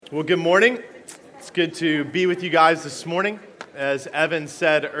Well, good morning. It's good to be with you guys this morning. As Evan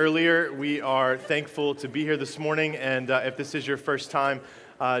said earlier, we are thankful to be here this morning. And if this is your first time,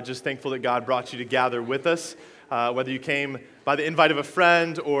 just thankful that God brought you to gather with us. Whether you came by the invite of a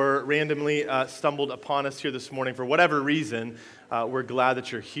friend or randomly stumbled upon us here this morning for whatever reason, we're glad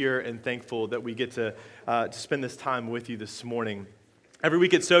that you're here and thankful that we get to spend this time with you this morning. Every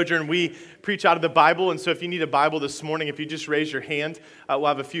week at Sojourn, we preach out of the Bible, and so if you need a Bible this morning, if you just raise your hand, we'll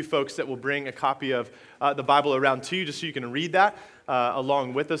have a few folks that will bring a copy of the Bible around to you just so you can read that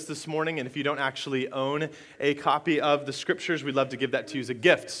along with us this morning. And if you don't actually own a copy of the Scriptures, we'd love to give that to you as a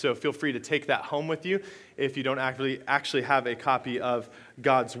gift. So feel free to take that home with you if you don't actually have a copy of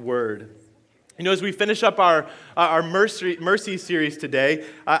God's Word. You know, as we finish up our Mercy series today,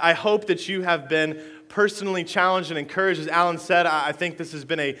 I hope that you have been personally challenged and encouraged. As Alan said, I think this has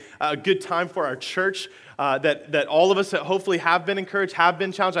been a good time for our church, that all of us that hopefully have been encouraged, have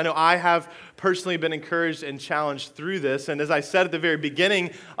been challenged. I know I have personally been encouraged and challenged through this. And as I said at the very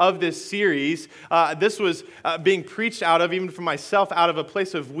beginning of this series, this was being preached out of, even for myself, out of a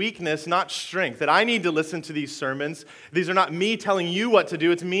place of weakness, not strength. That I need to listen to these sermons. These are not me telling you what to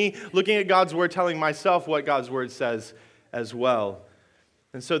do. It's me looking at God's Word, telling myself what God's Word says as well.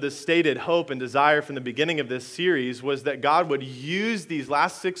 And so the stated hope and desire from the beginning of this series was that God would use these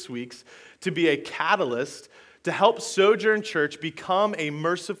last 6 weeks to be a catalyst to help Sojourn Church become a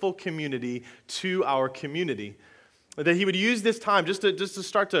merciful community to our community. That He would use this time just to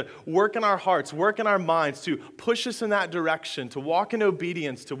start to work in our hearts, work in our minds, to push us in that direction, to walk in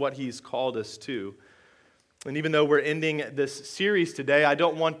obedience to what He's called us to. And even though we're ending this series today, I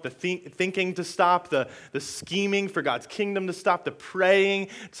don't want the thinking to stop, the scheming for God's kingdom to stop, the praying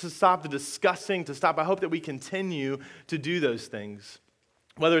to stop, the discussing to stop. I hope that we continue to do those things.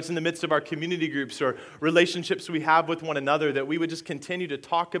 Whether it's in the midst of our community groups or relationships we have with one another, that we would just continue to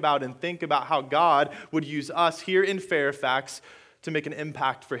talk about and think about how God would use us here in Fairfax to make an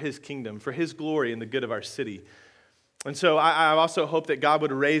impact for His kingdom, for His glory and the good of our city. And so I also hope that God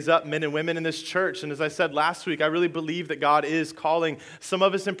would raise up men and women in this church. And as I said last week, I really believe that God is calling some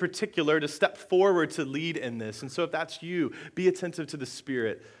of us in particular to step forward to lead in this. And so if that's you, be attentive to the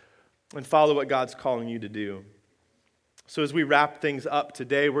Spirit and follow what God's calling you to do. So as we wrap things up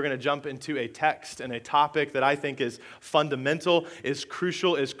today, we're going to jump into a text and a topic that I think is fundamental, is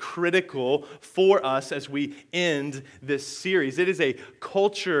crucial, is critical for us as we end this series. It is a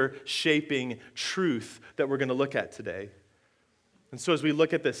culture-shaping truth that we're going to look at today. And so as we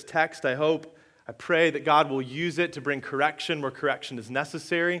look at this text, I pray that God will use it to bring correction where correction is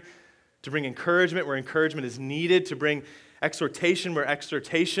necessary, to bring encouragement where encouragement is needed, to bring exhortation where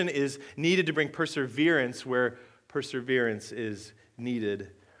exhortation is needed, to bring perseverance where perseverance is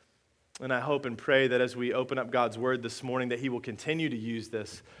needed. And I hope and pray that as we open up God's Word this morning, that He will continue to use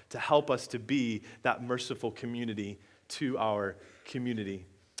this to help us to be that merciful community to our community.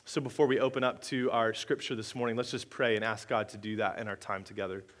 So before we open up to our scripture this morning, let's just pray and ask God to do that in our time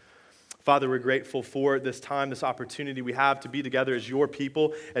together. Father, we're grateful for this time, this opportunity we have to be together as your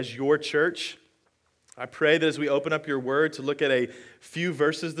people, as your church. I pray that as we open up your Word to look at a few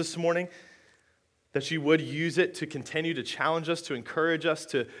verses this morning, that you would use it to continue to challenge us, to encourage us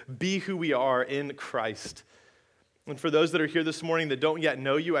to be who we are in Christ. And for those that are here this morning that don't yet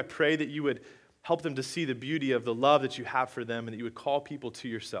know you, I pray that you would help them to see the beauty of the love that you have for them and that you would call people to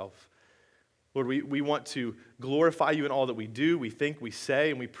yourself. Lord, we want to glorify you in all that we do, we think, we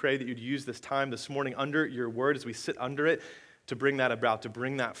say, and we pray that you'd use this time this morning under your word as we sit under it to bring that about, to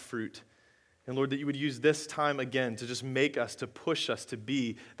bring that fruit. And Lord, that you would use this time again to just make us, to push us to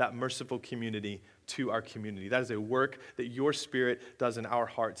be that merciful community to our community. That is a work that your Spirit does in our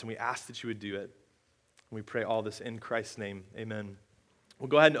hearts, and we ask that you would do it. And we pray all this in Christ's name. Amen. We'll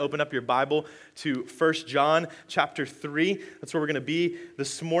go ahead and open up your Bible to 1 John chapter 3. That's where we're going to be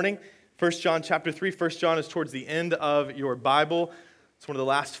this morning. 1 John chapter 3. 1 John is towards the end of your Bible. It's one of the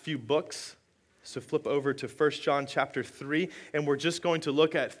last few books. So flip over to 1 John chapter 3, and we're just going to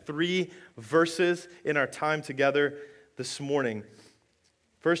look at 3 verses in our time together this morning.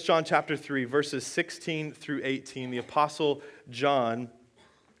 1 John chapter 3, verses 16 through 18, the Apostle John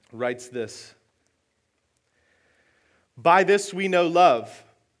writes this. By this we know love,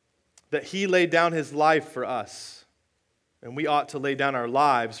 that He laid down His life for us, and we ought to lay down our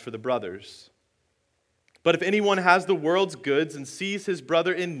lives for the brothers. But if anyone has the world's goods and sees his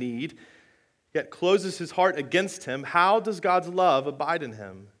brother in need, yet closes his heart against him, how does God's love abide in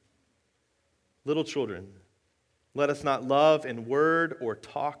him? Little children, let us not love in word or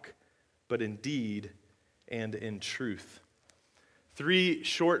talk, but in deed and in truth. 3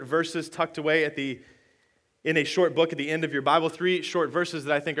 short verses tucked away at the in a short book at the end of your Bible, 3 short verses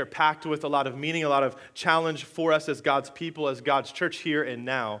that I think are packed with a lot of meaning, a lot of challenge for us as God's people, as God's church here and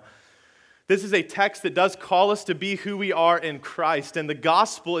now. This is a text that does call us to be who we are in Christ, and the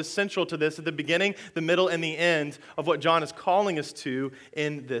gospel is central to this at the beginning, the middle, and the end of what John is calling us to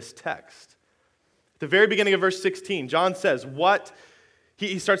in this text. At the very beginning of verse 16, John says,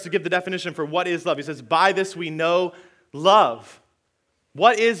 he starts to give the definition for what is love. He says, by this we know love.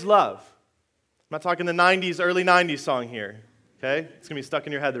 What is love? I'm not talking the 90s, early 90s song here, okay? It's going to be stuck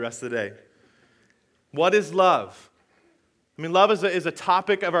in your head the rest of the day. What is love? I mean, love is a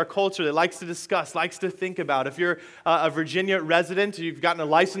topic of our culture that likes to discuss, likes to think about. If you're a Virginia resident, you've gotten a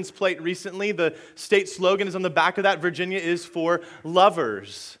license plate recently, the state slogan is on the back of that, Virginia is for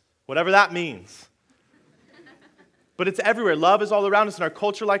lovers, whatever that means. But it's everywhere. Love is all around us, and our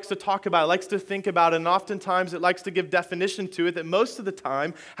culture likes to talk about it, likes to think about it, and oftentimes it likes to give definition to it that most of the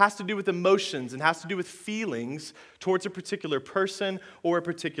time has to do with emotions and has to do with feelings towards a particular person or a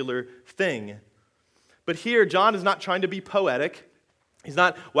particular thing. But here, John is not trying to be poetic. He's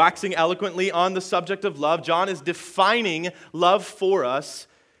not waxing eloquently on the subject of love. John is defining love for us,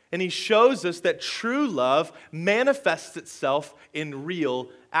 and he shows us that true love manifests itself in real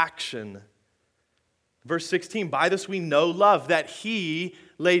action. Verse 16, by this we know love, that he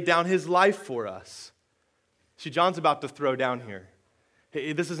laid down his life for us. See, John's about to throw down here.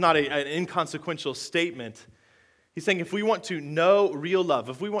 This is not an inconsequential statement. He's saying if we want to know real love,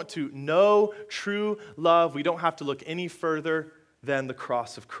 if we want to know true love, we don't have to look any further than the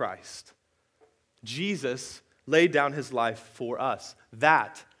cross of Christ. Jesus laid down his life for us.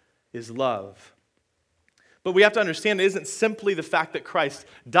 That is love. But we have to understand it isn't simply the fact that Christ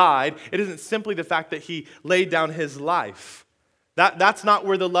died. It isn't simply the fact that he laid down his life. That's not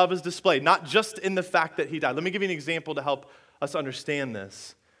where the love is displayed, not just in the fact that he died. Let me give you an example to help us understand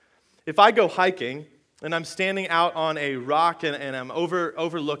this. If I go hiking and I'm standing out on a rock and I'm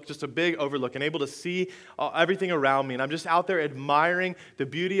overlooked, just a big overlook, and able to see everything around me, and I'm just out there admiring the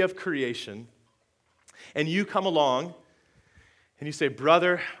beauty of creation, and you come along and you say,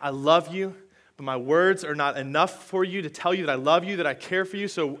 brother, I love you, but my words are not enough for you to tell you that I love you, that I care for you,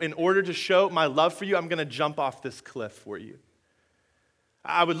 so in order to show my love for you, I'm going to jump off this cliff for you.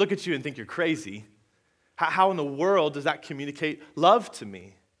 I would look at you and think you're crazy. How in the world does that communicate love to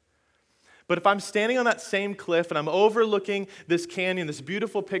me? But if I'm standing on that same cliff and I'm overlooking this canyon, this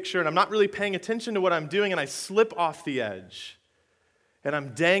beautiful picture, and I'm not really paying attention to what I'm doing, and I slip off the edge, and I'm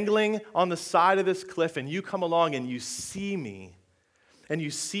dangling on the side of this cliff, and you come along and you see me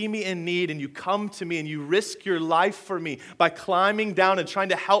in need, and you come to me and you risk your life for me by climbing down and trying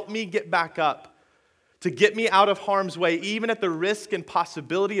to help me get back up, to get me out of harm's way, even at the risk and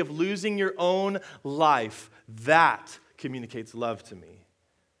possibility of losing your own life, that communicates love to me.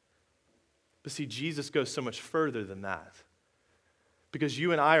 But see, Jesus goes so much further than that. Because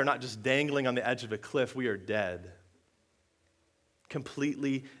you and I are not just dangling on the edge of a cliff, we are dead.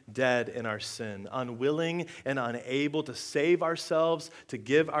 Completely dead in our sin, unwilling and unable to save ourselves, to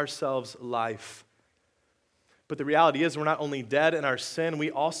give ourselves life. But the reality is we're not only dead in our sin,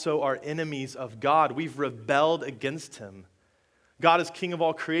 we also are enemies of God. We've rebelled against him. God is king of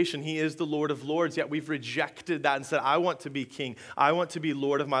all creation. He is the Lord of lords, yet we've rejected that and said, I want to be king. I want to be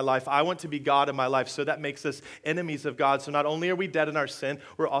Lord of my life. I want to be God in my life. So that makes us enemies of God. So not only are we dead in our sin,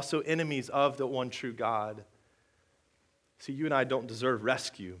 we're also enemies of the one true God. See, you and I don't deserve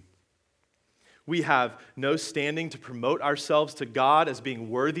rescue. We have no standing to promote ourselves to God as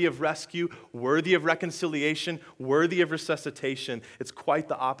being worthy of rescue, worthy of reconciliation, worthy of resuscitation. It's quite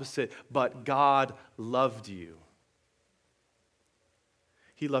the opposite, but God loved you.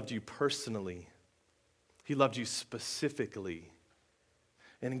 He loved you personally. He loved you specifically.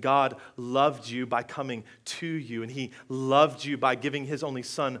 And God loved you by coming to you, and he loved you by giving his only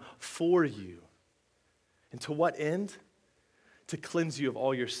son for you. And to what end? To cleanse you of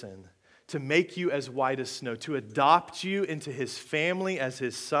all your sin, to make you as white as snow, to adopt you into his family as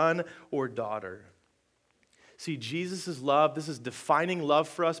his son or daughter. See, Jesus' love, this is defining love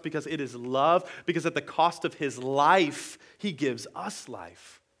for us because it is love, because at the cost of his life, he gives us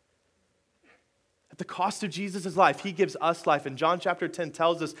life. At the cost of Jesus' life, he gives us life. And John chapter 10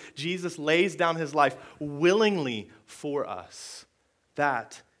 tells us Jesus lays down his life willingly for us.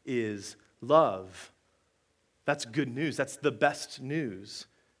 That is love. That's good news. That's the best news.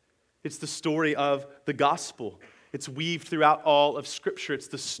 It's the story of the gospel. It's weaved throughout all of Scripture. It's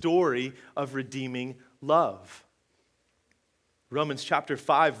the story of redeeming love. Romans chapter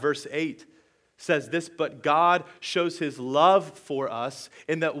 5, verse 8 says this, but God shows his love for us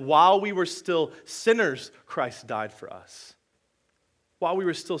in that while we were still sinners, Christ died for us. While we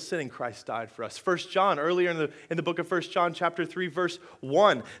were still sinning, Christ died for us. 1 John, earlier in the book of 1 John, chapter 3, verse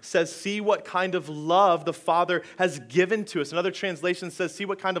 1, says, see what kind of love the Father has given to us. Another translation says, see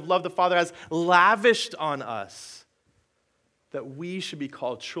what kind of love the Father has lavished on us, that we should be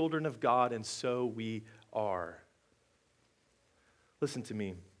called children of God, and so we are. Listen to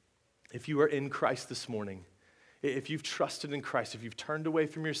me. If you are in Christ this morning, if you've trusted in Christ, if you've turned away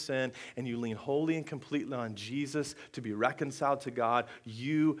from your sin and you lean wholly and completely on Jesus to be reconciled to God,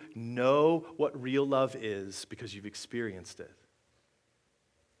 you know what real love is because you've experienced it.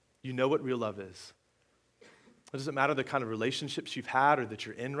 You know what real love is. It doesn't matter the kind of relationships you've had or that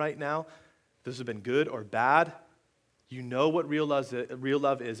you're in right now. Those have been good or bad. You know what real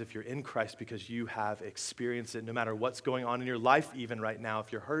love is if you're in Christ because you have experienced it no matter what's going on in your life even right now.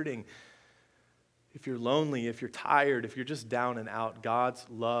 If you're hurting, if you're lonely, if you're tired, if you're just down and out, God's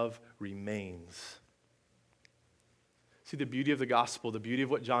love remains. See, the beauty of the gospel, the beauty of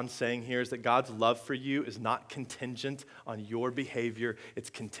what John's saying here is that God's love for you is not contingent on your behavior. It's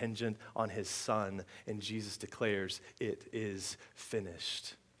contingent on his Son. And Jesus declares, it is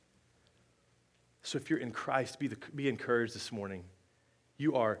finished. So if you're in Christ, be encouraged this morning.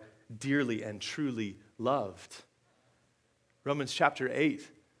 You are dearly and truly loved. Romans chapter 8.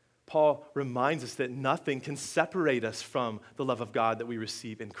 Paul reminds us that nothing can separate us from the love of God that we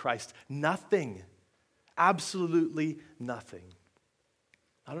receive in Christ. Nothing. Absolutely nothing.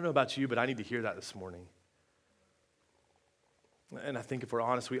 I don't know about you, but I need to hear that this morning. And I think if we're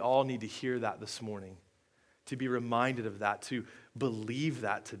honest, we all need to hear that this morning, to be reminded of that, to believe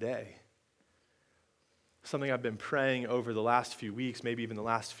that today. Something I've been praying over the last few weeks, maybe even the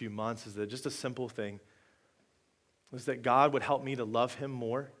last few months, is that just a simple thing, is that God would help me to love him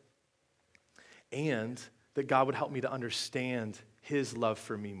more, and that God would help me to understand his love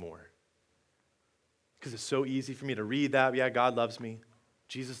for me more. Because it's so easy for me to read that, yeah, God loves me,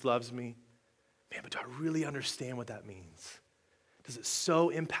 Jesus loves me. Man, but do I really understand what that means? Does it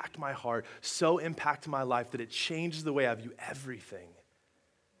so impact my heart, so impact my life that it changes the way I view everything?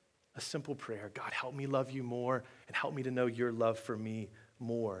 A simple prayer, God, help me love you more and help me to know your love for me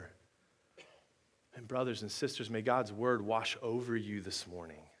more. And brothers and sisters, may God's word wash over you this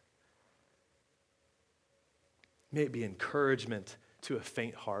morning. May it be encouragement to a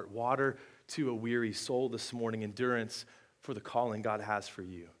faint heart, water to a weary soul this morning, endurance for the calling God has for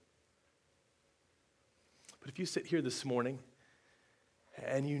you. But if you sit here this morning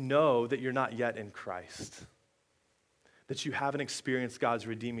and you know that you're not yet in Christ, that you haven't experienced God's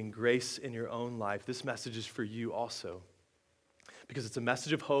redeeming grace in your own life, this message is for you also. Because it's a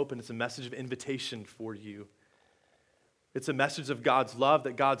message of hope and it's a message of invitation for you. It's a message of God's love,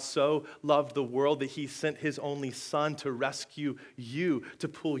 that God so loved the world that he sent his only Son to rescue you, to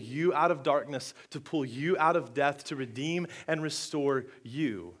pull you out of darkness, to pull you out of death, to redeem and restore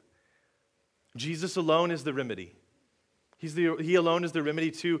you. Jesus alone is the remedy. He alone is the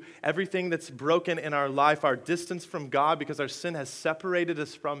remedy to everything that's broken in our life, our distance from God because our sin has separated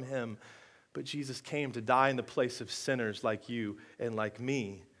us from him. But Jesus came to die in the place of sinners like you and like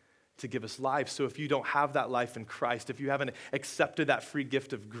me, to give us life. So if you don't have that life in Christ, if you haven't accepted that free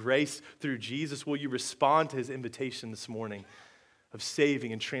gift of grace through Jesus, will you respond to his invitation this morning of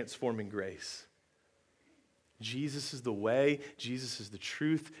saving and transforming grace? Jesus is the way, Jesus is the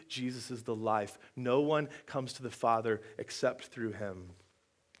truth, Jesus is the life. No one comes to the Father except through him.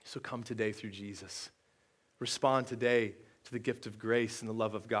 So come today through Jesus. Respond today to the gift of grace and the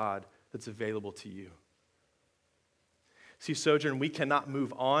love of God that's available to you. See, Sojourn, we cannot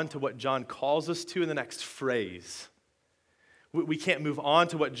move on to what John calls us to in the next phrase. We can't move on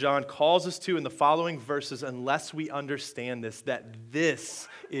to what John calls us to in the following verses unless we understand this, that this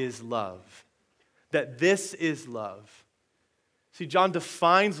is love. That this is love. See, John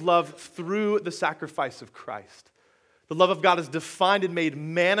defines love through the sacrifice of Christ. The love of God is defined and made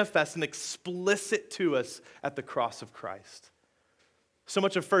manifest and explicit to us at the cross of Christ. So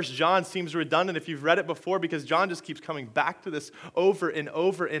much of 1 John seems redundant if you've read it before because John just keeps coming back to this over and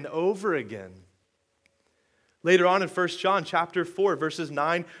over and over again. Later on in 1 John chapter 4, verses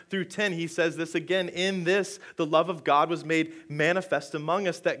 9 through 10, he says this again, in this, the love of God was made manifest among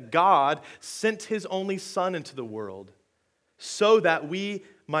us, that God sent his only Son into the world so that we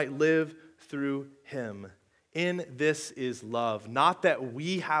might live through him. In this is love, not that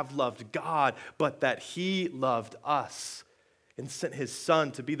we have loved God, but that he loved us and sent his Son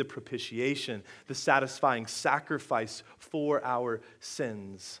to be the propitiation, the satisfying sacrifice for our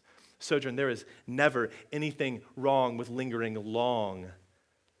sins. Sojourn, there is never anything wrong with lingering long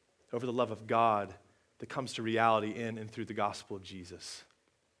over the love of God that comes to reality in and through the gospel of Jesus.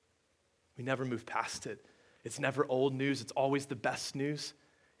 We never move past it It's never old news. It's always the best news.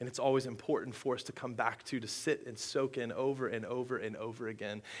 And it's always important for us to come back to sit and soak in over and over and over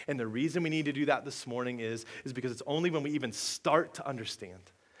again. And the reason we need to do that this morning is because it's only when we even start to understand,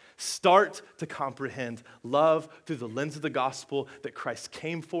 start to comprehend love through the lens of the gospel, that Christ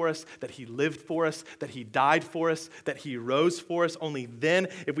came for us, that he lived for us, that he died for us, that he rose for us. Only then,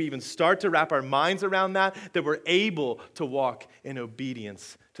 if we even start to wrap our minds around that we're able to walk in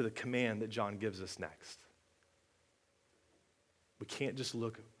obedience to the command that John gives us next. We can't just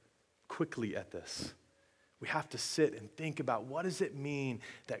look quickly at this. We have to sit and think about, what does it mean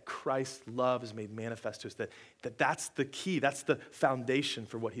that Christ's love is made manifest to us, that's the key, that's the foundation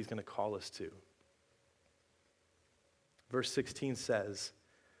for what he's going to call us to. Verse 16 says,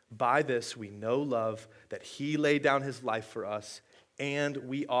 by this we know love, that he laid down his life for us, and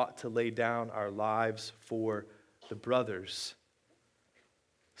we ought to lay down our lives for the brothers.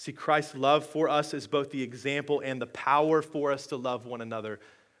 See, Christ's love for us is both the example and the power for us to love one another.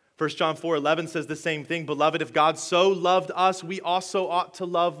 1 John 4:11 says the same thing. Beloved, if God so loved us, we also ought to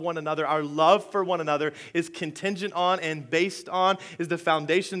love one another. Our love for one another is contingent on and based on, is the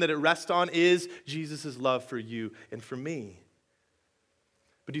foundation that it rests on, is Jesus' love for you and for me.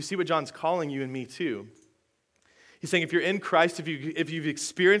 But do you see what John's calling you and me to? He's saying if you're in Christ, if you've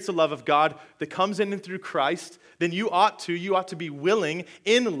experienced the love of God that comes in and through Christ, then you ought to be willing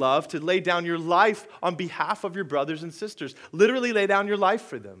in love to lay down your life on behalf of your brothers and sisters. Literally lay down your life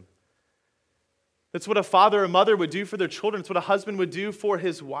for them. That's what a father or mother would do for their children. It's what a husband would do for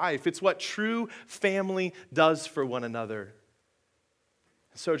his wife. It's what true family does for one another.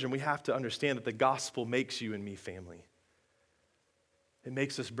 Sojourn, we have to understand that the gospel makes you and me family. It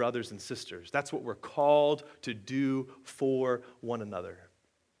makes us brothers and sisters. That's what we're called to do for one another.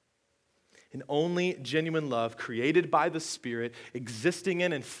 And only genuine love, created by the Spirit, existing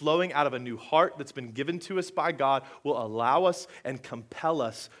in and flowing out of a new heart that's been given to us by God, will allow us and compel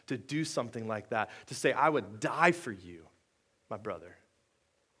us to do something like that. To say, I would die for you, my brother.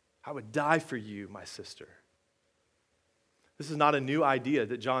 I would die for you, my sister. This is not a new idea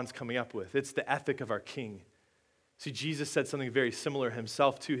that John's coming up with. It's the ethic of our King. See, Jesus said something very similar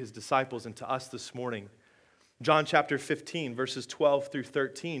himself to his disciples and to us this morning. John chapter 15, verses 12 through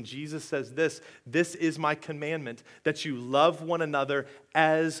 13, Jesus says this is my commandment, that you love one another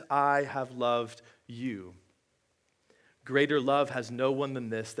as I have loved you. Greater love has no one than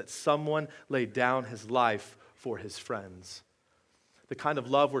this, that someone laid down his life for his friends. The kind of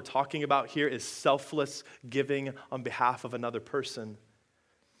love we're talking about here is selfless giving on behalf of another person.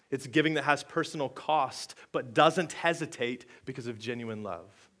 It's giving that has personal cost, but doesn't hesitate because of genuine love.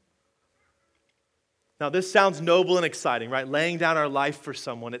 Now, this sounds noble and exciting, right? Laying down our life for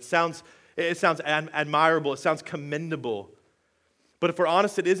someone. It sounds admirable. It sounds commendable. But if we're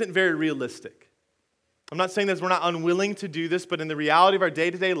honest, it isn't very realistic. I'm not saying that we're not unwilling to do this, but in the reality of our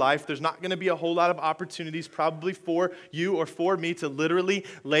day-to-day life, there's not going to be a whole lot of opportunities probably for you or for me to literally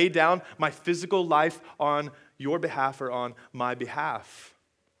lay down my physical life on your behalf or on my behalf.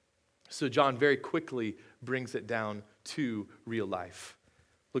 So John very quickly brings it down to real life.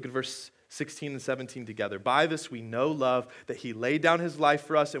 Look at verse 16 and 17 together. By this we know love, that he laid down his life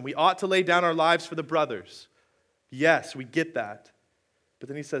for us, and we ought to lay down our lives for the brothers. Yes, we get that. But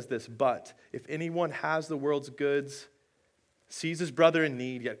then he says this, but if anyone has the world's goods, sees his brother in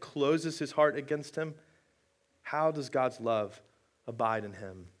need, yet closes his heart against him, how does God's love abide in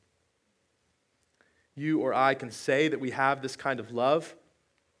him? You or I can say that we have this kind of love,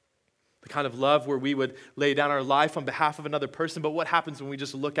 the kind of love where we would lay down our life on behalf of another person. But what happens when we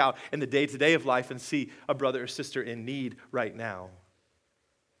just look out in the day-to-day of life and see a brother or sister in need right now?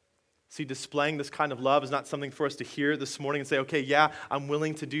 See, displaying this kind of love is not something for us to hear this morning and say, okay, yeah, I'm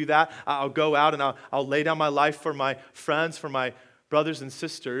willing to do that. I'll go out and I'll lay down my life for my friends, for my brothers and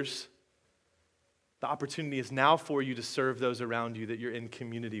sisters. The opportunity is now for you to serve those around you that you're in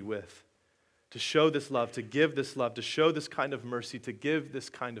community with. To show this love, to give this love, to show this kind of mercy, to give this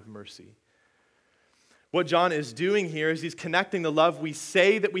kind of mercy. What John is doing here is he's connecting the love we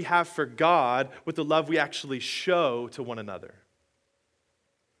say that we have for God with the love we actually show to one another.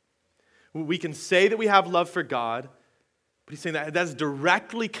 We can say that we have love for God, but he's saying that that's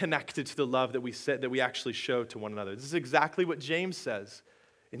directly connected to the love that we actually show to one another. This is exactly what James says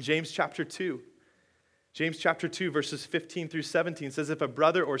in James chapter 2. James chapter 2, verses 15 through 17 says, if a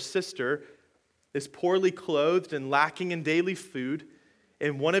brother or sister is poorly clothed and lacking in daily food,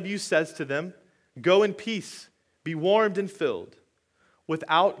 and one of you says to them, go in peace, be warmed and filled,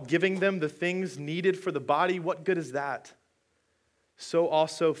 without giving them the things needed for the body, what good is that? So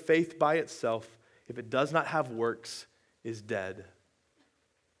also faith by itself, if it does not have works, is dead.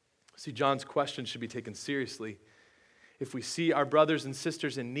 See, John's question should be taken seriously. If we see our brothers and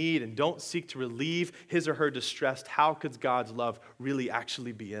sisters in need and don't seek to relieve his or her distress, how could God's love really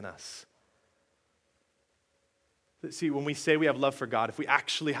actually be in us? See, when we say we have love for God, if we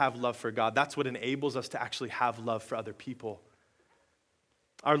actually have love for God, that's what enables us to actually have love for other people.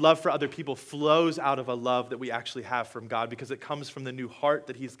 Our love for other people flows out of a love that we actually have from God because it comes from the new heart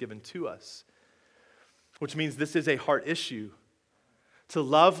that he's given to us, which means this is a heart issue. To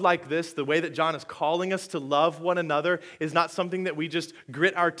love like this, the way that John is calling us to love one another, is not something that we just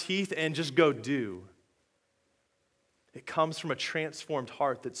grit our teeth and just go do. It comes from a transformed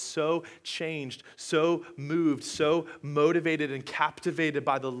heart that's so changed, so moved, so motivated and captivated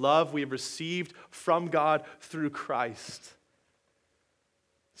by the love we have received from God through Christ.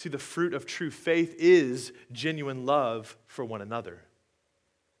 See, the fruit of true faith is genuine love for one another.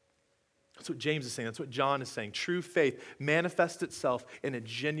 That's what James is saying. That's what John is saying. True faith manifests itself in a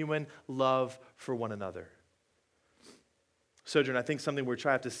genuine love for one another. Sojourn, I think something we're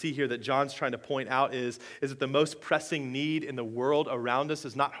trying to see here that John's trying to point out is that the most pressing need in the world around us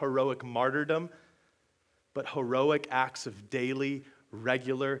is not heroic martyrdom, but heroic acts of daily,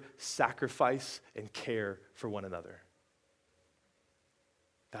 regular sacrifice and care for one another.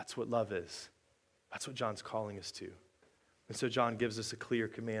 That's what love is. That's what John's calling us to. And so John gives us a clear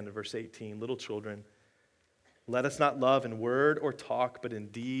command in verse 18. Little children, let us not love in word or talk, but in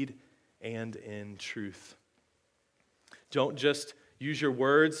deed and in truth. Don't just use your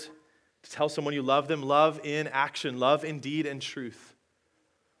words to tell someone you love them. Love in action. Love in deed and truth.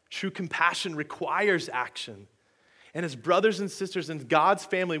 True compassion requires action. And as brothers and sisters in God's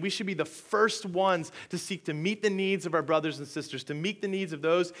family, we should be the first ones to seek to meet the needs of our brothers and sisters, to meet the needs of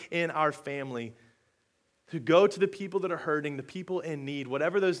those in our family, to go to the people that are hurting, the people in need,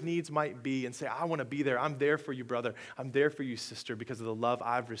 whatever those needs might be, and say, I want to be there. I'm there for you, brother. I'm there for you, sister, because of the love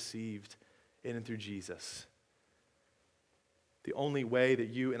I've received in and through Jesus. The only way that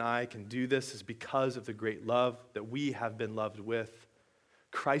you and I can do this is because of the great love that we have been loved with.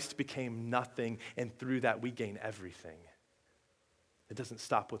 Christ became nothing, and through that we gain everything. It doesn't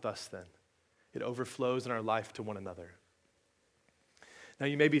stop with us then. It overflows in our life to one another. Now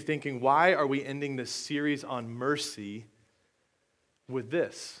you may be thinking, why are we ending this series on mercy with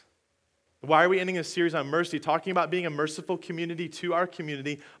this? Why are we ending this series on mercy, talking about being a merciful community to our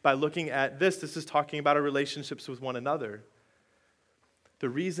community by looking at this? This is talking about our relationships with one another. The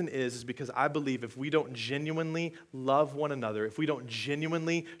reason is because I believe if we don't genuinely love one another, if we don't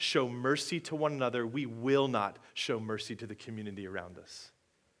genuinely show mercy to one another, we will not show mercy to the community around us.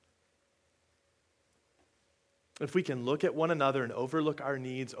 If we can look at one another and overlook our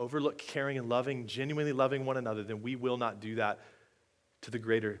needs, overlook caring and loving, genuinely loving one another, then we will not do that to the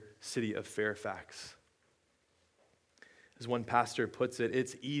greater city of Fairfax. As one pastor puts it,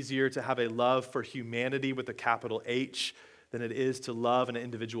 it's easier to have a love for humanity with a capital H than it is to love an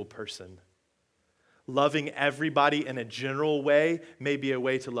individual person. Loving everybody in a general way may be a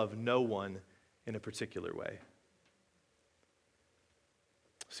way to love no one in a particular way.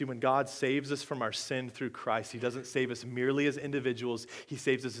 See, when God saves us from our sin through Christ, he doesn't save us merely as individuals. He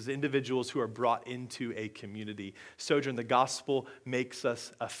saves us as individuals who are brought into a community. Sojourn, the gospel makes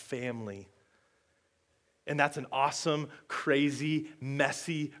us a family. And that's an awesome, crazy,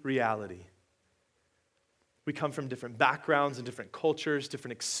 messy reality. We come from different backgrounds and different cultures,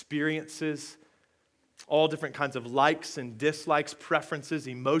 different experiences, all different kinds of likes and dislikes, preferences,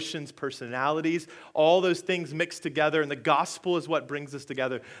 emotions, personalities, all those things mixed together, and the gospel is what brings us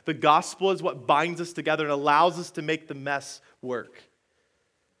together. The gospel is what binds us together and allows us to make the mess work.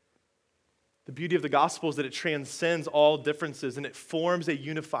 The beauty of the gospel is that it transcends all differences and it forms a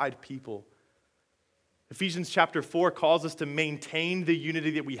unified people. Ephesians chapter 4 calls us to maintain the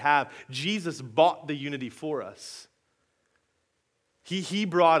unity that we have. Jesus bought the unity for us. He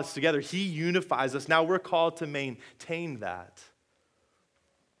brought us together. He unifies us. Now we're called to maintain that.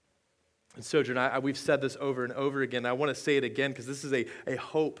 And Sojourn, we've said this over and over again. I want to say it again because this is a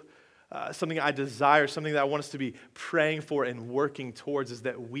hope, something I desire, something that I want us to be praying for and working towards is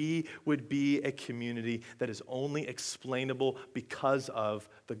that we would be a community that is only explainable because of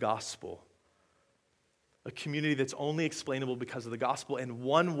the gospel. A community that's only explainable because of the gospel. And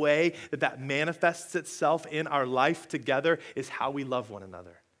one way that manifests itself in our life together is how we love one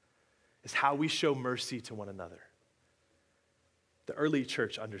another, is how we show mercy to one another. The early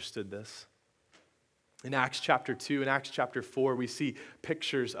church understood this. In Acts chapter 2 and Acts chapter 4, we see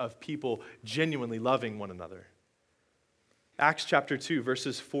pictures of people genuinely loving one another. Acts chapter 2,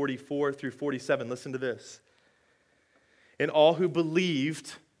 verses 44 through 47, listen to this. And all who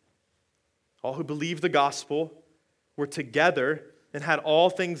believed the gospel were together and had all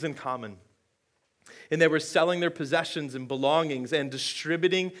things in common. And they were selling their possessions and belongings and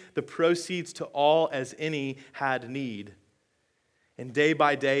distributing the proceeds to all as any had need. And day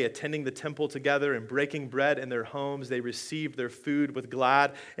by day, attending the temple together and breaking bread in their homes, they received their food with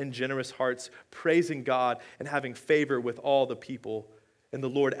glad and generous hearts, praising God and having favor with all the people. And the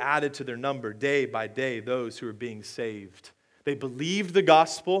Lord added to their number day by day those who were being saved. They believed the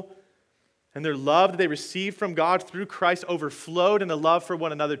gospel, and their love that they received from God through Christ overflowed in a love for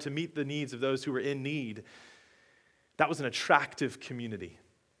one another to meet the needs of those who were in need. That was an attractive community.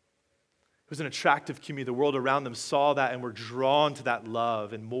 It was an attractive community. The world around them saw that and were drawn to that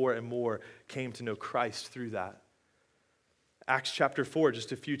love, and more came to know Christ through that. Acts chapter 4,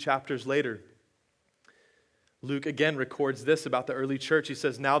 just a few chapters later, Luke again records this about the early church. He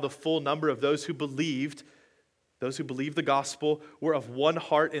says, now the full number of those who believed the gospel, were of one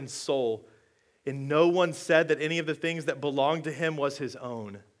heart and soul. And no one said that any of the things that belonged to him was his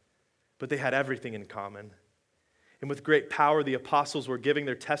own, but they had everything in common. And with great power, the apostles were giving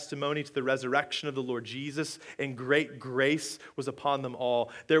their testimony to the resurrection of the Lord Jesus, and great grace was upon them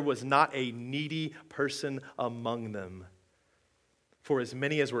all. There was not a needy person among them. For as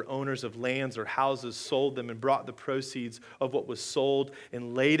many as were owners of lands or houses sold them and brought the proceeds of what was sold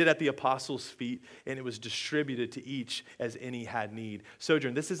and laid it at the apostles' feet, and it was distributed to each as any had need.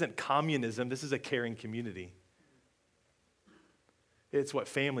 Sojourn, this isn't communism, this is a caring community. It's what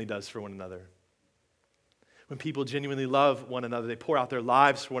family does for one another. When people genuinely love one another, they pour out their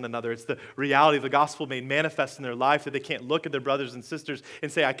lives for one another. It's the reality of the gospel made manifest in their life that they can't look at their brothers and sisters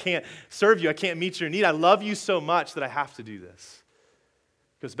and say, I can't serve you, I can't meet your need. I love you so much that I have to do this.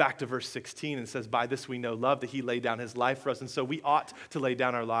 Goes back to verse 16 and says, by this we know love, that he laid down his life for us, and so we ought to lay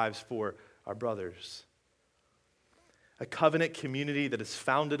down our lives for our brothers. A covenant community that is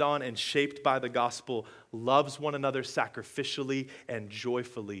founded on and shaped by the gospel loves one another sacrificially and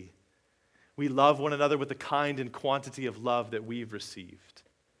joyfully. We love one another with the kind and quantity of love that we've received.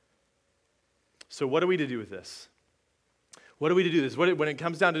 So what are we to do with this? What are we to do this? When it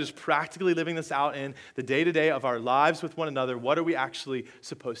comes down to just practically living this out in the day-to-day of our lives with one another, what are we actually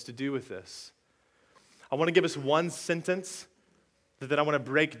supposed to do with this? I want to give us one sentence that I want to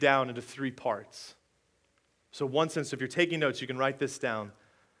break down into three parts. So one sentence, if you're taking notes, you can write this down.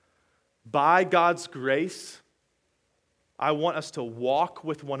 By God's grace, I want us to walk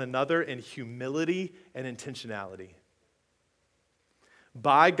with one another in humility and intentionality.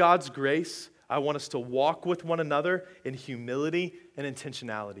 By God's grace, I want us to walk with one another in humility and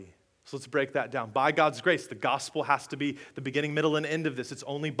intentionality. So let's break that down. By God's grace, the gospel has to be the beginning, middle, and end of this. It's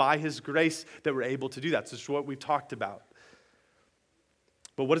only by his grace that we're able to do that. So it's what we've talked about.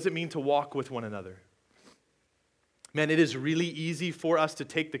 But what does it mean to walk with one another? Man, it is really easy for us to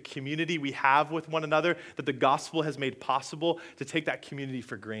take the community we have with one another that the gospel has made possible, to take that community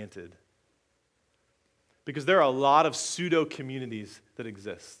for granted. Because there are a lot of pseudo-communities that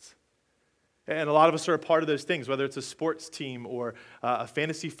exist. And a lot of us are a part of those things, whether it's a sports team or a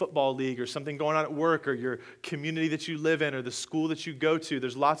fantasy football league or something going on at work or your community that you live in or the school that you go to.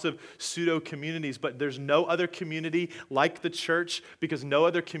 There's lots of pseudo-communities, but there's no other community like the church because no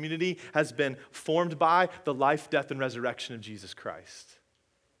other community has been formed by the life, death, and resurrection of Jesus Christ.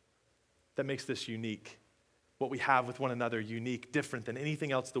 That makes this unique. What we have with one another unique, different than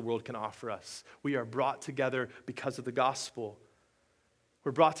anything else the world can offer us. We are brought together because of the gospel.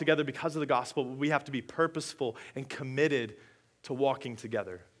 We're brought together because of the gospel, but we have to be purposeful and committed to walking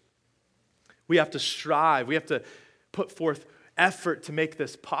together. We have to strive. We have to put forth effort to make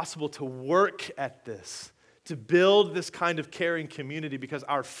this possible, to work at this, to build this kind of caring community because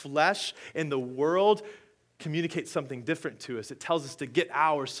our flesh and the world communicates something different to us. It tells us to get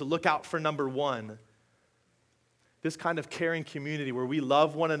ours, to look out for number one. This kind of caring community where we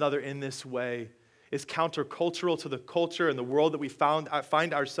love one another in this way is countercultural to the culture and the world that we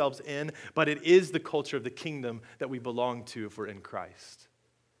find ourselves in, but it is the culture of the kingdom that we belong to if we're in Christ.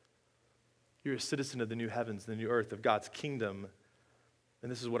 You're a citizen of the new heavens, the new earth, of God's kingdom,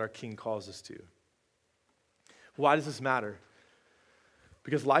 and this is what our King calls us to. Why does this matter?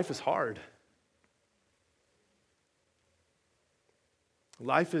 Because life is hard.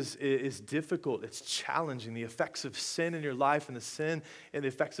 Life is difficult. It's challenging. The effects of sin in your life and the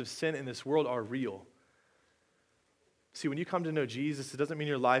effects of sin in this world are real. See, when you come to know Jesus, it doesn't mean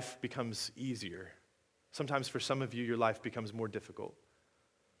your life becomes easier. Sometimes for some of you, your life becomes more difficult.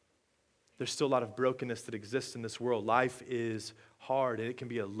 There's still a lot of brokenness that exists in this world. Life is hard, and it can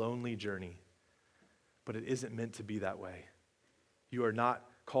be a lonely journey. But it isn't meant to be that way. You are not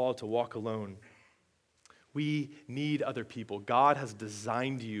called to walk alone. We need other people. God has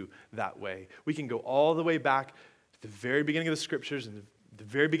designed you that way. We can go all the way back the very beginning of the scriptures and the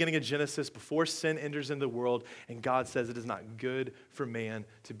very beginning of Genesis, before sin enters into the world, and God says it is not good for man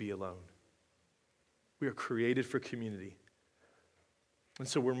to be alone. We are created for community. And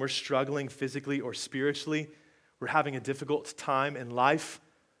so when we're struggling physically or spiritually, we're having a difficult time in life,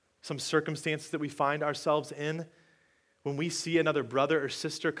 some circumstances that we find ourselves in, when we see another brother or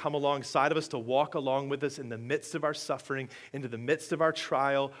sister come alongside of us to walk along with us in the midst of our suffering, into the midst of our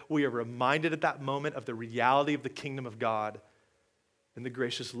trial, we are reminded at that moment of the reality of the kingdom of God and the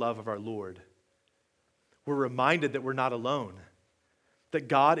gracious love of our Lord. We're reminded that we're not alone, that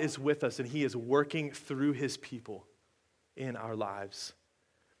God is with us and He is working through His people in our lives.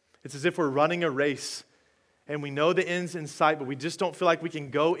 It's as if we're running a race and we know the end's in sight, but we just don't feel like we can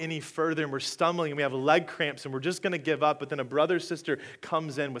go any further, and we're stumbling and we have leg cramps and we're just going to give up. But then a brother or sister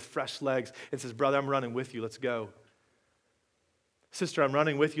comes in with fresh legs and says, brother, I'm running with you. Let's go. Sister, I'm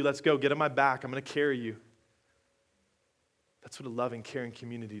running with you. Let's go. Get on my back. I'm going to carry you. That's what a loving, caring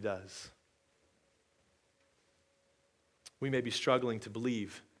community does. We may be struggling to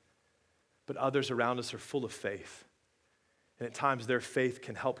believe, but others around us are full of faith. And at times their faith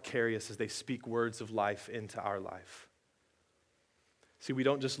can help carry us as they speak words of life into our life. See, we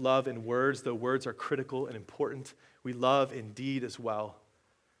don't just love in words, though words are critical and important. We love in deed as well.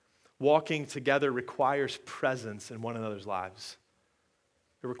 Walking together requires presence in one another's lives.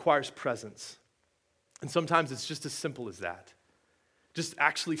 It requires presence. And sometimes it's just as simple as that. Just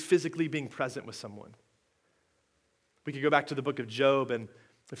actually physically being present with someone. We could go back to the book of Job, and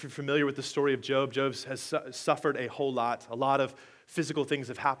if you're familiar with the story of Job, Job has suffered a whole lot. A lot of physical things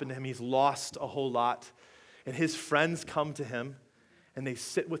have happened to him. He's lost a whole lot. And his friends come to him, and they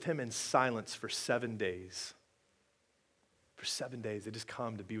sit with him in silence for 7 days. For 7 days, they just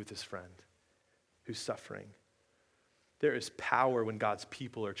come to be with his friend who's suffering. There is power when God's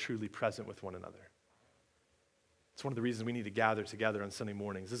people are truly present with one another. It's one of the reasons we need to gather together on Sunday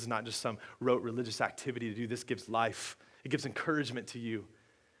mornings. This is not just some rote religious activity to do. This gives life. It gives encouragement to you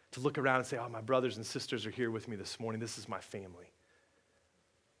to look around and say, oh, my brothers and sisters are here with me this morning. This is my family.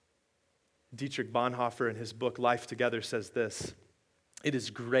 Dietrich Bonhoeffer in his book, Life Together, says this: it is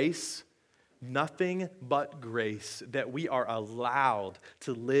grace, nothing but grace, that we are allowed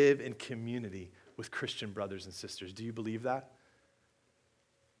to live in community with Christian brothers and sisters. Do you believe that?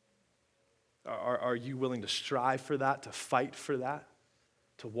 Are you willing to strive for that, to fight for that,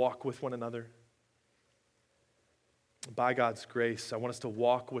 to walk with one another? By God's grace, I want us to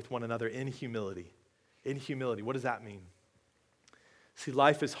walk with one another in humility. In humility, what does that mean? See,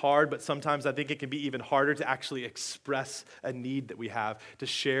 life is hard, but sometimes I think it can be even harder to actually express a need that we have, to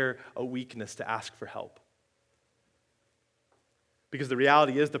share a weakness, to ask for help. Because the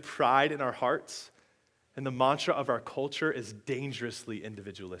reality is the pride in our hearts and the mantra of our culture is dangerously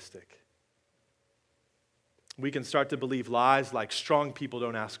individualistic. We can start to believe lies like strong people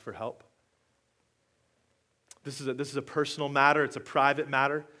don't ask for help. This is a personal matter. It's a private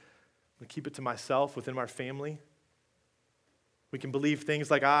matter. I'm going to keep it to myself within our family. We can believe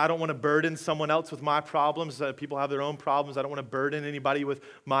things like, I don't want to burden someone else with my problems. People have their own problems. I don't want to burden anybody with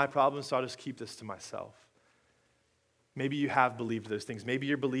my problems, so I'll just keep this to myself. Maybe you have believed those things. Maybe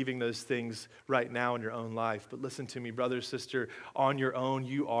you're believing those things right now in your own life. But listen to me, brother, sister, on your own,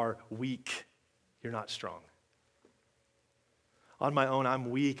 you are weak. You're not strong. On my own,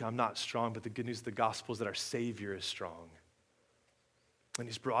 I'm weak, I'm not strong, but the good news of the gospel is that our Savior is strong. And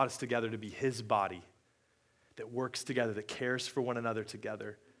He's brought us together to be His body that works together, that cares for one another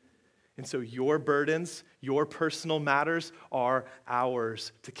together. And so your burdens, your personal matters are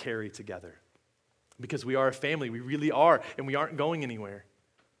ours to carry together. Because we are a family, we really are, and we aren't going anywhere.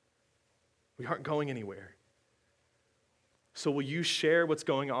 We aren't going anywhere. So will you share what's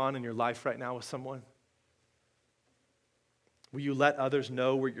going on in your life right now with someone? Will you let others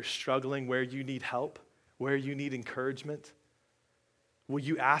know where you're struggling, where you need help, where you need encouragement? Will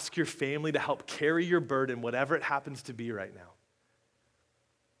you ask your family to help carry your burden, whatever it happens to be right now?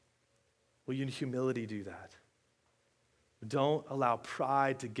 Will you in humility do that? Don't allow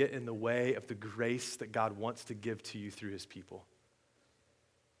pride to get in the way of the grace that God wants to give to you through His people.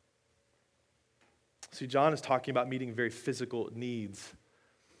 See, John is talking about meeting very physical needs.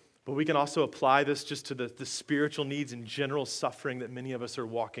 But we can also apply this just to the spiritual needs and general suffering that many of us are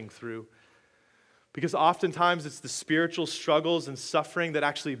walking through. Because oftentimes it's the spiritual struggles and suffering that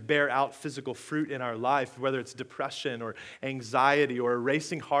actually bear out physical fruit in our life, whether it's depression or anxiety or a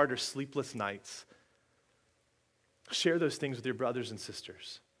racing heart or sleepless nights. Share those things with your brothers and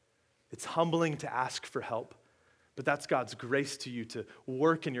sisters. It's humbling to ask for help, but that's God's grace to you to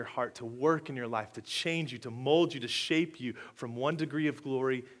work in your heart, to work in your life, to change you, to mold you, to shape you from one degree of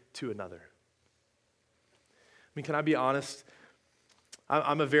glory to another. mean, can I be honest?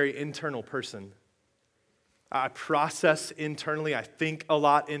 I'm a very internal person. I process internally. I think a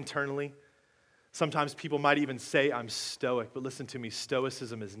lot internally. Sometimes people might even say I'm stoic, but listen to me,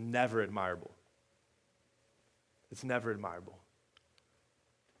 stoicism is never admirable. It's never admirable.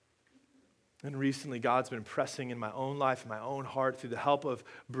 And recently, God's been pressing in my own life, in my own heart, through the help of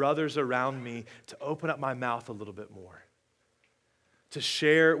brothers around me, to open up my mouth a little bit more, to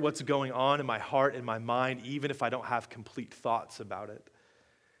share what's going on in my heart and my mind, even if I don't have complete thoughts about it,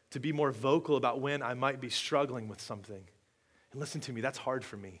 to be more vocal about when I might be struggling with something. And listen to me, that's hard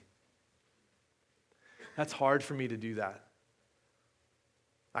for me. That's hard for me to do that.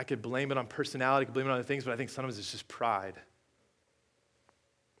 I could blame it on personality, I could blame it on other things, but I think sometimes it's just pride.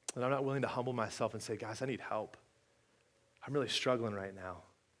 And I'm not willing to humble myself and say, guys, I need help. I'm really struggling right now.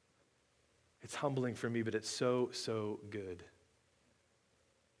 It's humbling for me, but it's so, so good.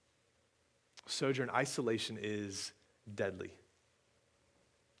 Sojourn, isolation is deadly.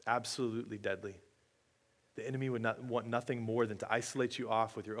 Absolutely deadly. The enemy would not want nothing more than to isolate you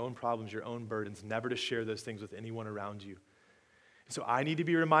off with your own problems, your own burdens, never to share those things with anyone around you. And so I need to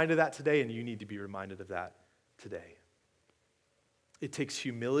be reminded of that today, and you need to be reminded of that today. It takes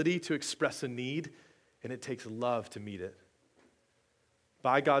humility to express a need, and it takes love to meet it.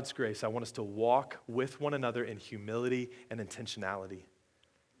 By God's grace, I want us to walk with one another in humility and intentionality.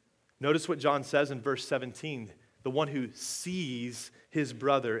 Notice what John says in verse 17, the one who sees his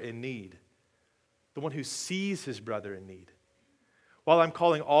brother in need. The one who sees his brother in need. While I'm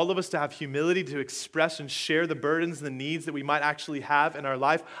calling all of us to have humility to express and share the burdens and the needs that we might actually have in our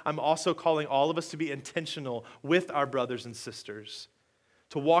life, I'm also calling all of us to be intentional with our brothers and sisters,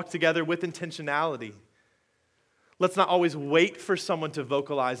 to walk together with intentionality. Let's not always wait for someone to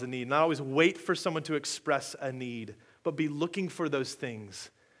vocalize a need, not always wait for someone to express a need, but be looking for those things,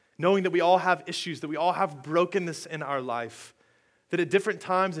 knowing that we all have issues, that we all have brokenness in our life, that at different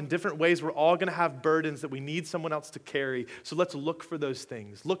times and different ways, we're all going to have burdens that we need someone else to carry. So let's look for those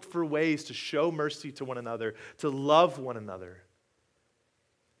things. Look for ways to show mercy to one another, to love one another.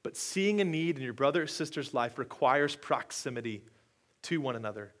 But seeing a need in your brother or sister's life requires proximity to one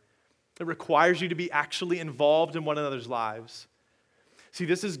another. It requires you to be actually involved in one another's lives. See,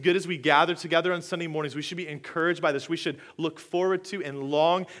 this is good as we gather together on Sunday mornings. We should be encouraged by this. We should look forward to and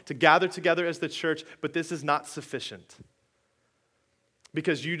long to gather together as the church, but this is not sufficient.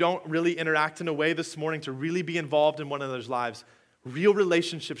 Because you don't really interact in a way this morning to really be involved in one another's lives. Real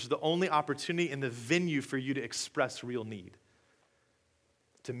relationships are the only opportunity and the venue for you to express real need,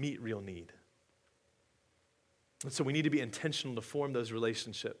 to meet real need. And so we need to be intentional to form those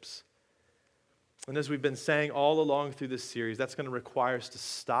relationships. And as we've been saying all along through this series, that's going to require us to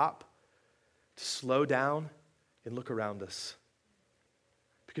stop, to slow down, and look around us.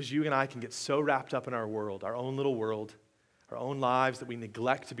 Because you and I can get so wrapped up in our world, our own little world, our own lives, that we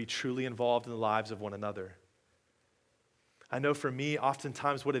neglect to be truly involved in the lives of one another. I know for me,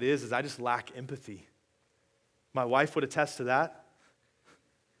 oftentimes what it is I just lack empathy. My wife would attest to that.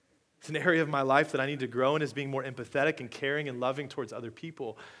 It's an area of my life that I need to grow in, is being more empathetic and caring and loving towards other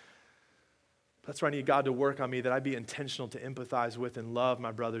people. That's where I need God to work on me, that I be intentional to empathize with and love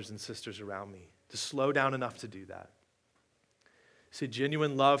my brothers and sisters around me, to slow down enough to do that. See,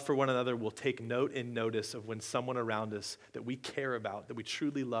 genuine love for one another will take note and notice of when someone around us that we care about, that we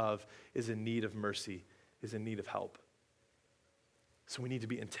truly love, is in need of mercy, is in need of help. So we need to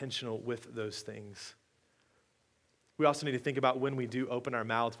be intentional with those things. We also need to think about when we do open our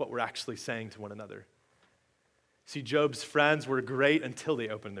mouths, what we're actually saying to one another. See, Job's friends were great until they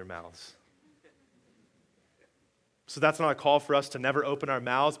opened their mouths. So that's not a call for us to never open our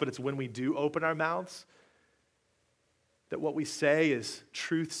mouths, but it's when we do open our mouths that what we say is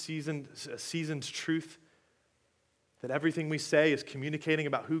truth, seasoned truth, that everything we say is communicating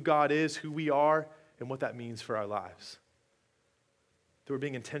about who God is, who we are, and what that means for our lives. That we're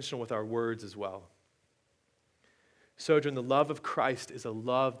being intentional with our words as well. Sojourn, the love of Christ is a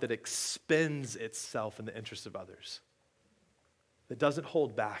love that expends itself in the interest of others, that doesn't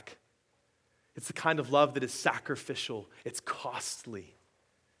hold back. It's the kind of love that is sacrificial, it's costly.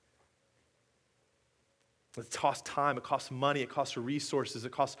 It costs time, it costs money, it costs resources,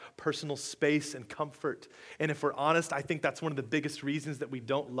 it costs personal space and comfort. And if we're honest, I think that's one of the biggest reasons that we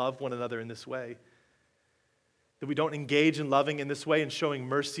don't love one another in this way. That we don't engage in loving in this way and showing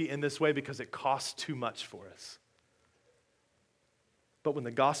mercy in this way because it costs too much for us. But when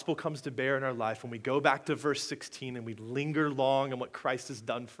the gospel comes to bear in our life, when we go back to verse 16 and we linger long on what Christ has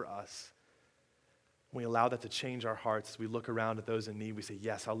done for us, when we allow that to change our hearts as we look around at those in need, we say,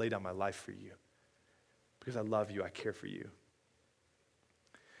 yes, I'll lay down my life for you. Because I love you, I care for you.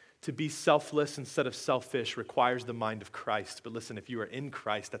 To be selfless instead of selfish requires the mind of Christ. But listen, if you are in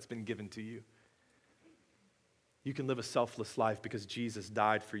Christ, that's been given to you. You can live a selfless life because Jesus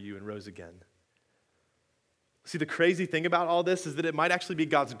died for you and rose again. See, the crazy thing about all this is that it might actually be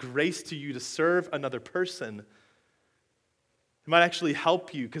God's grace to you to serve another person. It might actually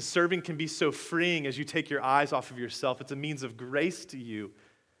help you because serving can be so freeing as you take your eyes off of yourself. It's a means of grace to you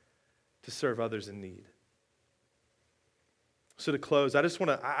to serve others in need. So to close, I just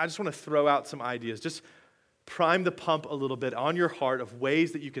want to throw out some ideas. Just prime the pump a little bit on your heart of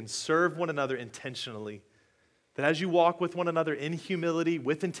ways that you can serve one another intentionally. That as you walk with one another in humility,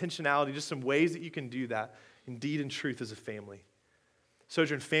 with intentionality, just some ways that you can do that in deed and truth as a family.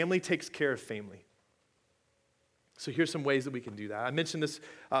 Sojourn, family takes care of family. So here's some ways that we can do that. I mentioned this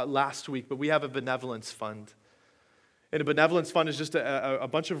last week, but we have a benevolence fund. And a benevolence fund is just a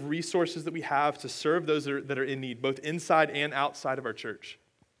bunch of resources that we have to serve those that are in need, both inside and outside of our church.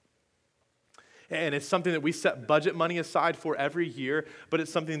 And it's something that we set budget money aside for every year, but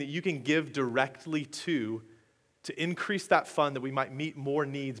it's something that you can give directly to increase that fund that we might meet more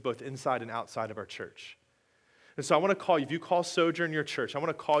needs both inside and outside of our church. And so I want to call you, if you call Sojourn your church, I want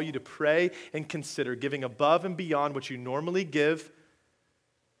to call you to pray and consider giving above and beyond what you normally give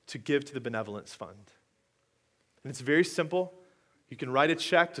to the benevolence fund. And it's very simple. You can write a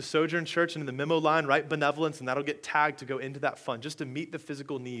check to Sojourn Church, and in the memo line, write benevolence, and that'll get tagged to go into that fund just to meet the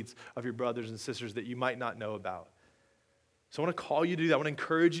physical needs of your brothers and sisters that you might not know about. So I want to call you to do that. I want to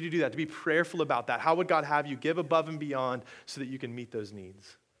encourage you to do that, to be prayerful about that. How would God have you give above and beyond so that you can meet those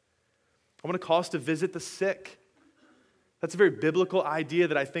needs? I want to call us to visit the sick. That's a very biblical idea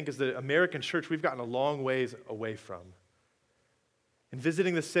that I think as the American church we've gotten a long ways away from. And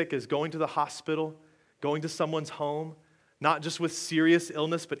visiting the sick is going to the hospital, going to someone's home, not just with serious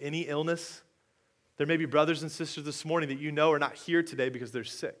illness, but any illness. There may be brothers and sisters this morning that you know are not here today because they're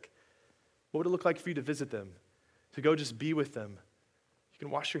sick. What would it look like for you to visit them? To go just be with them? You can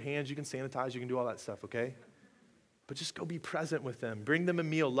wash your hands, you can sanitize, you can do all that stuff, okay? But just go be present with them. Bring them a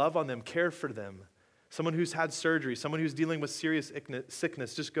meal, love on them, care for them. Someone who's had surgery, someone who's dealing with serious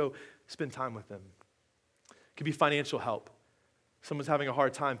sickness, just go spend time with them. It could be financial help. Someone's having a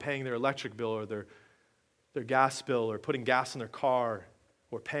hard time paying their electric bill or their gas bill or putting gas in their car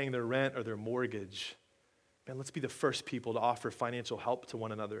or paying their rent or their mortgage. Man, let's be the first people to offer financial help to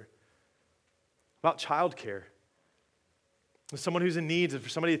one another. About childcare. Someone who's in need, for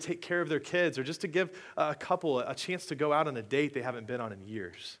somebody to take care of their kids or just to give a couple a chance to go out on a date they haven't been on in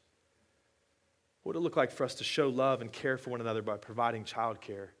years. What would it look like for us to show love and care for one another by providing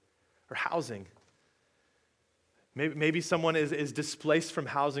childcare or housing? Maybe someone is displaced from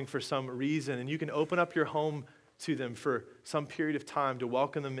housing for some reason, and you can open up your home to them for some period of time to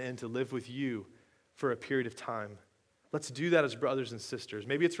welcome them in to live with you for a period of time. Let's do that as brothers and sisters.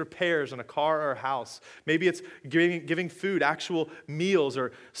 Maybe it's repairs on a car or a house. Maybe it's giving food, actual meals,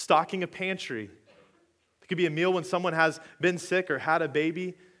 or stocking a pantry. It could be a meal when someone has been sick or had a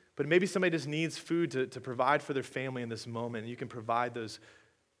baby, but maybe somebody just needs food to provide for their family in this moment, and you can provide those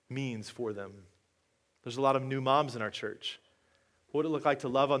means for them. There's a lot of new moms in our church. What would it look like to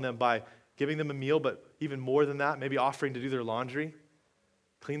love on them by giving them a meal, but even more than that, maybe offering to do their laundry,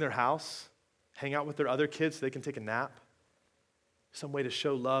 clean their house, hang out with their other kids so they can take a nap? Some way to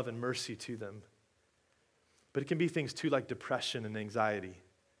show love and mercy to them. But it can be things too like depression and anxiety.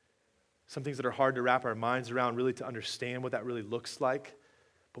 Some things that are hard to wrap our minds around, really to understand what that really looks like.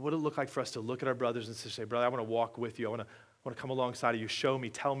 But what would it look like for us to look at our brothers and sisters and say, brother, I want to walk with you. I want to come alongside of you. Show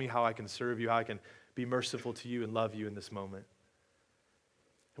me, tell me how I can serve you, how I can be merciful to you and love you in this moment.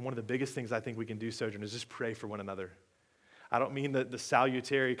 And one of the biggest things I think we can do, Sojourn, is just pray for one another. I don't mean the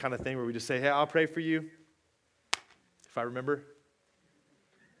salutary kind of thing where we just say, hey, I'll pray for you if I remember.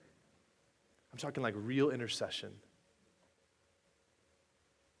 I'm talking like real intercession,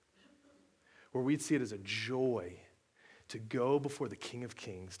 where we'd see it as a joy to go before the King of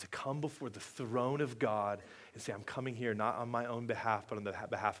Kings, to come before the throne of God and say, I'm coming here not on my own behalf, but on the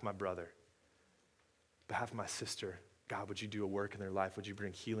behalf of my brother, behalf of my sister. God, would you do a work in their life? Would you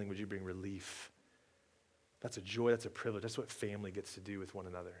bring healing? Would you bring relief? That's a joy, that's a privilege. That's what family gets to do with one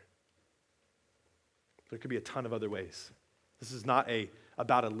another. There could be a ton of other ways. This is not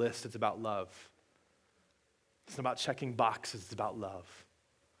about a list, it's about love. It's not about checking boxes, it's about love.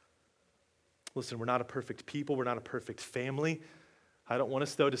 Listen, we're not a perfect people, we're not a perfect family. I don't want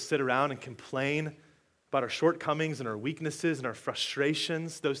us, though, to sit around and complain about our shortcomings and our weaknesses and our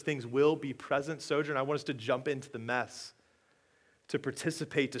frustrations. Those things will be present, Sojourn. I want us to jump into the mess, to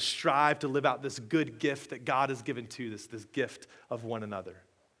participate, to strive to live out this good gift that God has given to us, this gift of one another.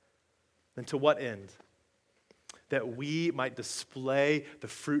 And to what end? that we might display the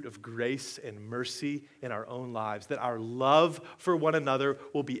fruit of grace and mercy in our own lives, that our love for one another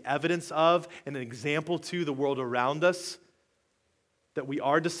will be evidence of and an example to the world around us, that we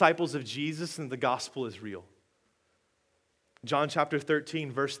are disciples of Jesus and the gospel is real. John chapter 13,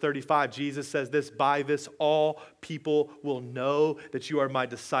 verse 35, Jesus says this, "By this all people will know that you are my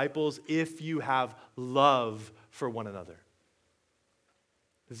disciples if you have love for one another."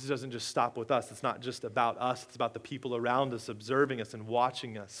 This doesn't just stop with us. It's not just about us. It's about the people around us, observing us and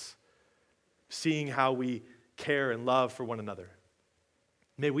watching us, seeing how we care and love for one another.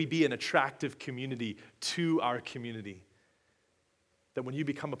 May we be an attractive community to our community. That when you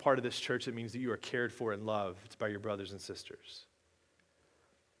become a part of this church, it means that you are cared for and loved by your brothers and sisters.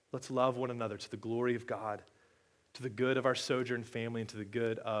 Let's love one another to the glory of God, to the good of our Sojourn family, and to the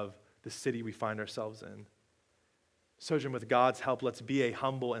good of the city we find ourselves in. Sojourn, with God's help, let's be a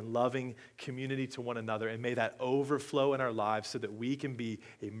humble and loving community to one another, and may that overflow in our lives so that we can be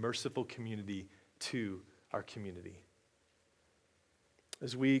a merciful community to our community.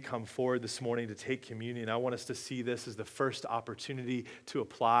 As we come forward this morning to take communion, I want us to see this as the first opportunity to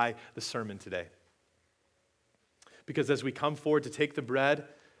apply the sermon today. Because as we come forward to take the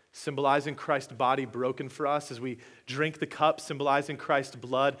bread, symbolizing Christ's body broken for us, as we drink the cup, symbolizing Christ's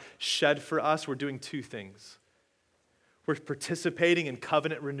blood shed for us, we're doing two things. We're participating in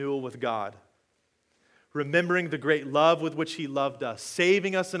covenant renewal with God, remembering the great love with which He loved us,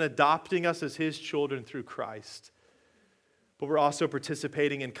 saving us and adopting us as His children through Christ. But we're also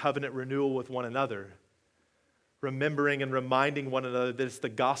participating in covenant renewal with one another, remembering and reminding one another that it's the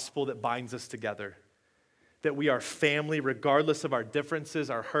gospel that binds us together, that we are family regardless of our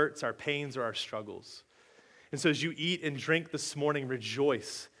differences, our hurts, our pains, or our struggles. And so as you eat and drink this morning,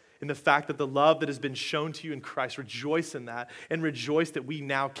 rejoice in the fact that the love that has been shown to you in Christ, rejoice in that, and rejoice that we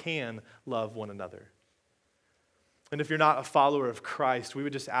now can love one another. And if you're not a follower of Christ, we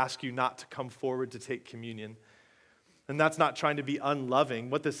would just ask you not to come forward to take communion. And that's not trying to be unloving.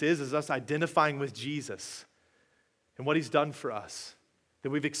 What this is us identifying with Jesus and what He's done for us, that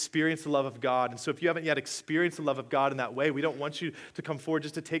we've experienced the love of God. And so if you haven't yet experienced the love of God in that way, we don't want you to come forward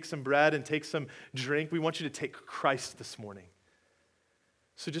just to take some bread and take some drink. We want you to take Christ this morning.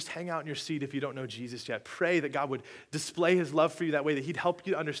 So just hang out in your seat if you don't know Jesus yet. Pray that God would display His love for you that way, that He'd help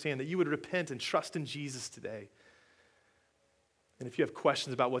you to understand, that you would repent and trust in Jesus today. And if you have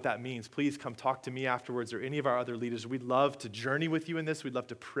questions about what that means, please come talk to me afterwards or any of our other leaders. We'd love to journey with you in this. We'd love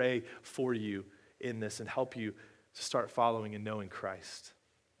to pray for you in this and help you to start following and knowing Christ.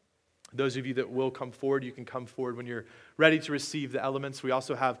 Those of you that will come forward, you can come forward when you're ready to receive the elements. We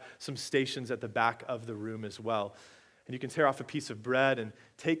also have some stations at the back of the room as well. And you can tear off a piece of bread and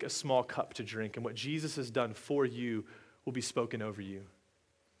take a small cup to drink. And what Jesus has done for you will be spoken over you.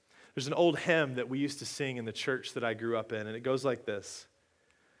 There's an old hymn that we used to sing in the church that I grew up in, and it goes like this.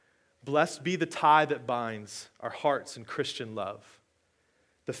 Blessed be the tie that binds our hearts in Christian love.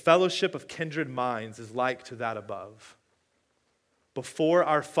 The fellowship of kindred minds is like to that above. Before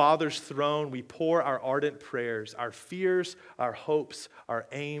our Father's throne, we pour our ardent prayers. Our fears, our hopes, our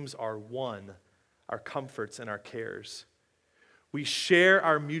aims are one, our comforts and our cares. We share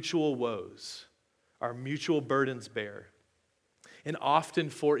our mutual woes, our mutual burdens bear. And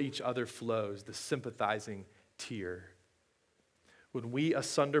often for each other flows the sympathizing tear. When we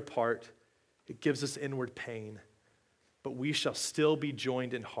asunder part, it gives us inward pain, but we shall still be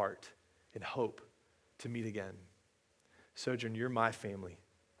joined in heart and hope to meet again. Sojourn, you're my family,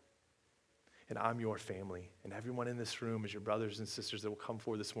 and I'm your family, and everyone in this room is your brothers and sisters that will come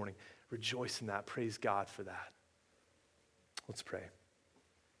forward this morning. Rejoice in that. Praise God for that. Let's pray.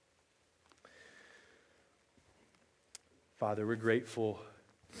 Father, we're grateful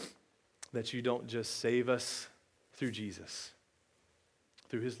that you don't just save us through Jesus,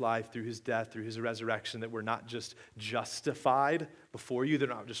 through His life, through His death, through His resurrection, that we're not just justified before you, they're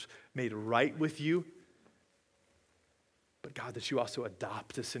not just made right with you, but God, that you also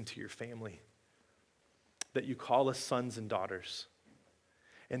adopt us into your family, that you call us sons and daughters,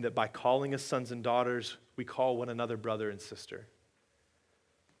 and that by calling us sons and daughters, we call one another brother and sister.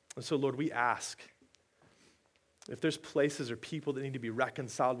 And so, Lord, we ask, if there's places or people that need to be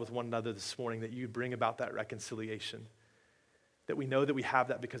reconciled with one another this morning, that you bring about that reconciliation, that we know that we have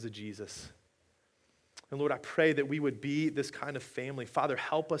that because of Jesus. And Lord, I pray that we would be this kind of family. Father,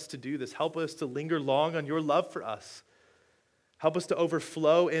 help us to do this. Help us to linger long on your love for us. Help us to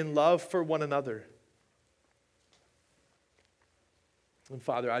overflow in love for one another. And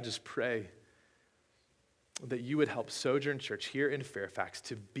Father, I just pray that you would help Sojourn Church here in Fairfax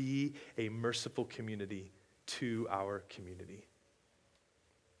to be a merciful community to our community.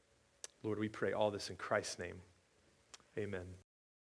 Lord, we pray all this in Christ's name. Amen.